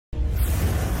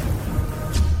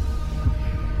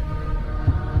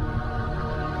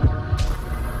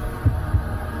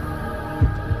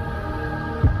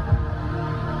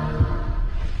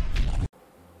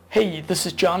Hey, this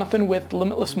is Jonathan with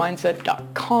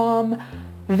LimitlessMindset.com.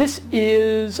 This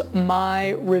is my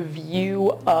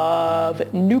review of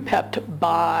Noopept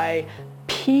by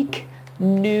Peak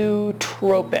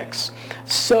Nootropics.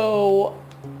 So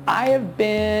I have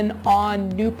been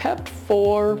on Noopept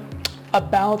for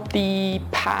about the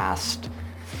past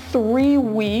 3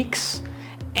 weeks,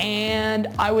 and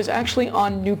I was actually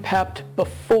on Noopept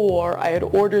before. I had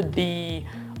ordered the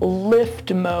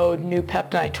lift mode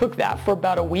Noopept, and I took that for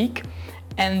about a week,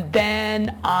 and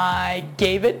then I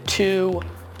gave it to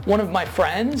one of my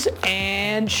friends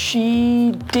and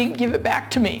she didn't give it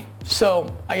back to me.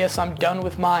 So I guess I'm done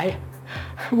with my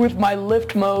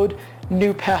lift mode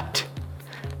Noopept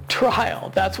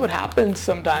trial. That's what happens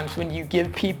sometimes when you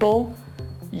give people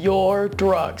your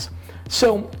drugs.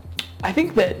 So I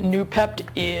think that Noopept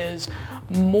is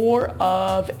more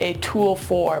of a tool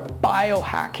for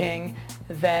biohacking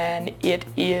than it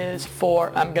is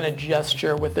for, I'm going to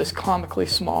gesture with this comically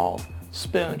small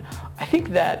spoon. I think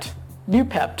that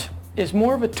Noopept is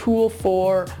more of a tool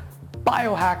for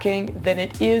biohacking than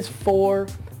it is for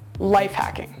life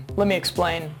hacking. Let me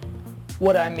explain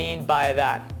what I mean by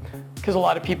that, because a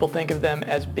lot of people think of them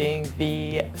as being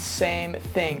the same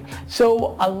thing.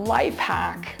 So a life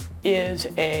hack is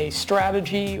a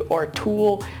strategy or a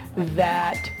tool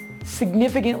that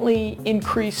significantly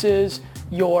increases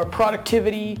your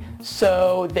productivity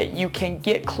so that you can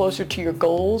get closer to your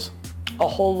goals a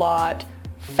whole lot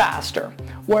faster.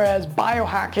 Whereas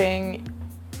biohacking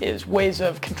is ways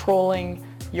of controlling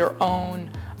your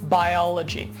own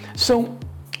biology. So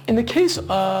in the case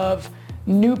of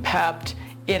Noopept,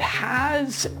 it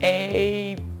has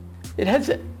a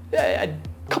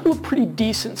couple of pretty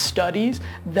decent studies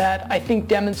that I think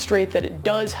demonstrate that it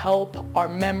does help our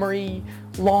memory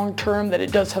long term, that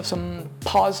it does have some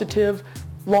positive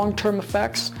long-term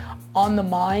effects on the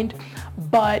mind,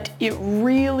 but it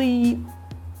really,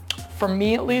 for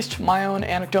me at least, my own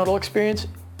anecdotal experience,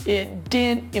 it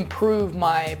didn't improve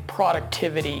my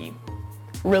productivity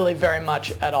really very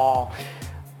much at all.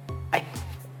 I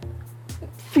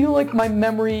feel like my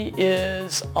memory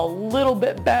is a little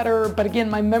bit better, but again,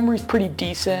 my memory's pretty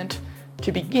decent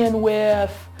to begin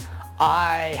with.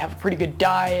 I have a pretty good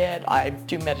diet, I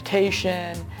do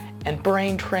meditation and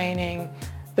brain training.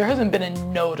 There hasn't been a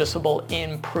noticeable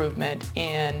improvement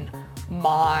in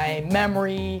my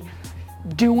memory.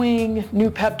 Doing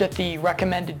Noopept at the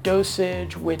recommended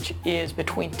dosage, which is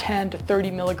between 10 to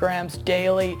 30 milligrams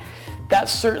daily, that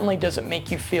certainly doesn't make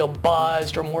you feel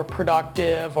buzzed or more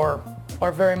productive or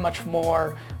very much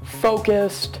more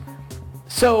focused.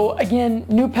 So again,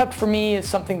 Noopept for me is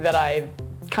something that I've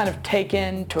kind of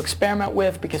taken to experiment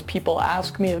with because people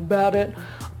ask me about it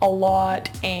a lot,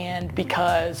 and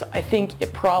because I think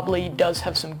it probably does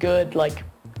have some good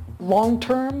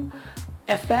long-term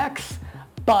effects.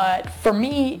 But for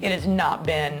me, it has not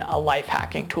been a life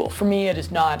hacking tool. For me, it has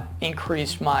not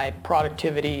increased my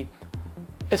productivity.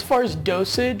 As far as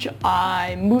dosage,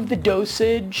 I moved the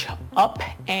dosage up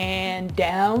and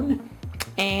down,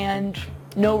 and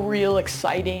no real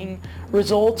exciting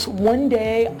results. One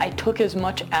day I took as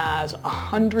much as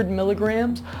 100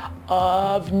 milligrams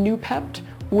of Noopept,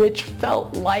 which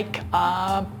felt like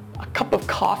a cup of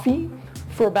coffee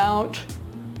for about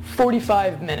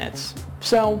 45 minutes.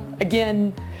 So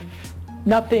again,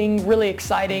 nothing really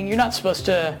exciting. You're not supposed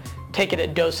to take it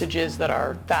at dosages that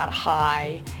are that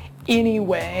high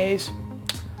anyways.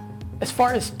 As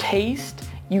far as taste,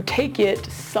 you take it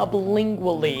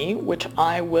sublingually, which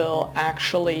I will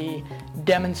actually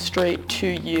demonstrate to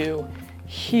you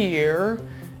here.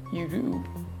 You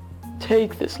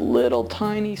take this little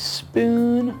tiny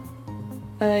spoon,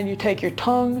 and then you take your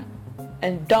tongue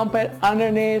and dump it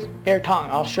underneath your tongue.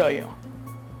 I'll show you.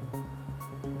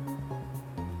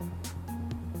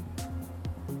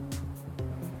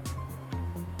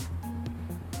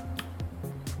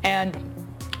 And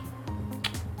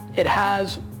it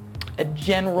has a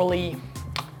generally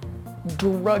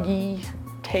druggy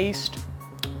taste,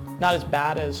 not as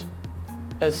bad as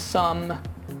some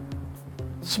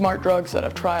smart drugs that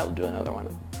I've tried. I'll do another one.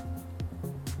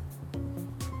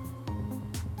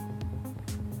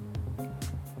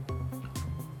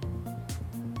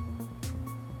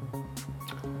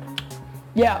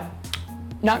 Yeah,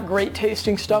 not great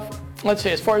tasting stuff. Let's see,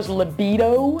 as far as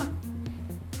libido,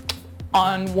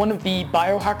 on one of the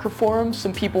biohacker forums,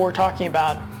 some people were talking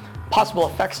about possible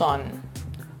effects on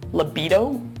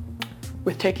libido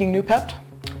with taking Noopept.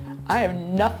 I have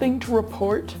nothing to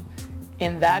report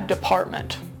in that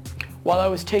department. While I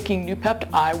was taking Noopept,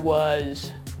 I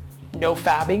was no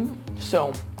fabbing,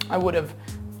 so I would have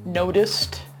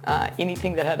noticed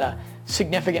anything that had a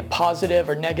significant positive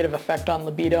or negative effect on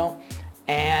libido.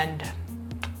 and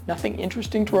nothing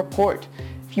interesting to report.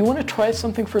 If you want to try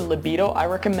something for libido, I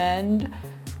recommend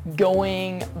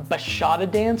going bachata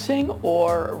dancing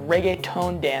or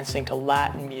reggaeton dancing to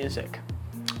Latin music.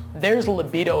 There's a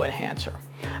libido enhancer.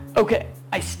 Okay,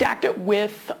 I stacked it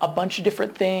with a bunch of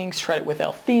different things, tried it with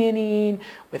L-theanine,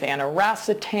 with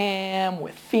aniracetam,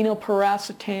 with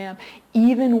phenylpiracetam,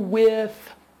 even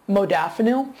with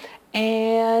modafinil,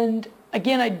 and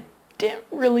again, I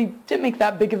didn't make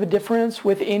that big of a difference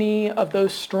with any of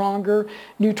those stronger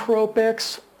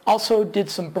nootropics. Also did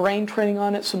some brain training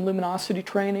on it, some luminosity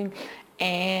training,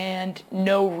 and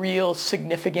no real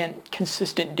significant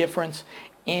consistent difference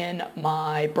in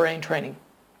my brain training.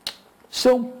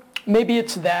 So maybe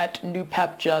it's that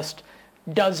Noopept just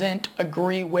doesn't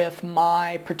agree with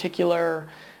my particular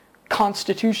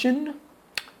constitution,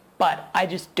 but I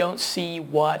just don't see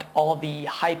what all the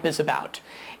hype is about.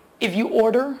 If you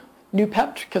order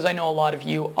Noopept, because I know a lot of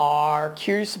you are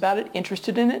curious about it,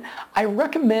 interested in it, I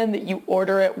recommend that you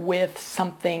order it with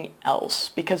something else,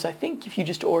 because I think if you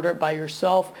just order it by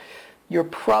yourself, you're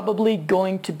probably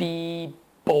going to be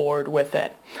bored with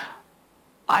it.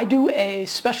 I do a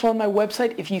special on my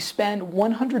website. If you spend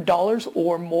 $100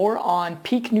 or more on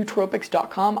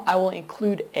peaknootropics.com, I will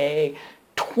include a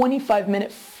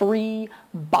 25-minute free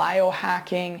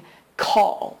biohacking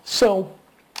call. So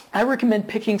I recommend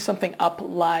picking something up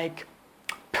like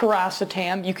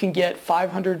piracetam. You can get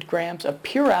 500 grams of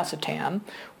piracetam,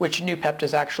 which Noopept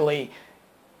is actually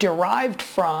derived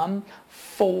from,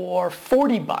 for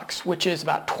 $40, which is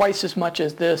about twice as much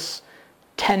as this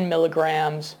 10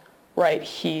 milligrams right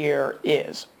here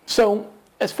is. So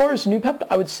as far as Noopept,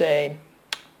 I would say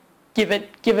give it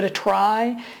a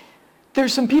try.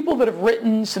 There's some people that have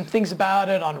written some things about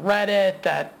it on Reddit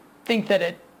that think that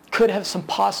it could have some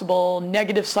possible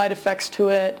negative side effects to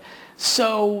it.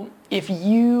 So if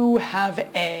you have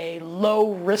a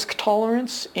low risk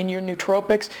tolerance in your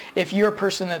nootropics, if you're a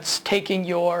person that's taking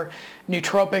your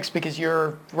nootropics because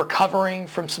you're recovering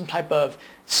from some type of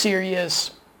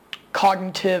serious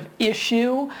cognitive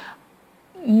issue,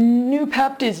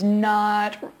 Noopept is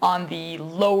not on the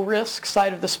low risk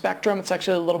side of the spectrum. It's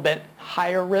actually a little bit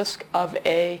higher risk of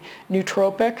a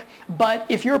nootropic. But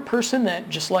if you're a person that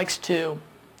just likes to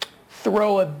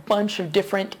throw a bunch of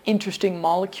different interesting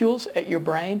molecules at your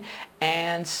brain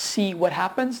and see what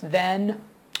happens, then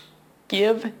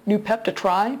give Noopept a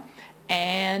try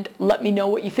and let me know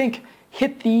what you think.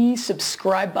 Hit the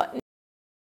subscribe button.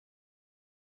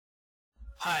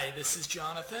 Hi, this is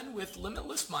Jonathan with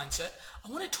Limitless Mindset. I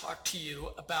want to talk to you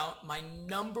about my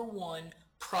 #1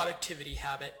 productivity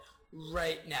habit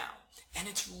right now. And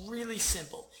it's really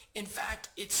simple. In fact,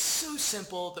 it's so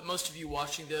simple that most of you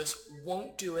watching this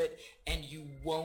won't do it and you won't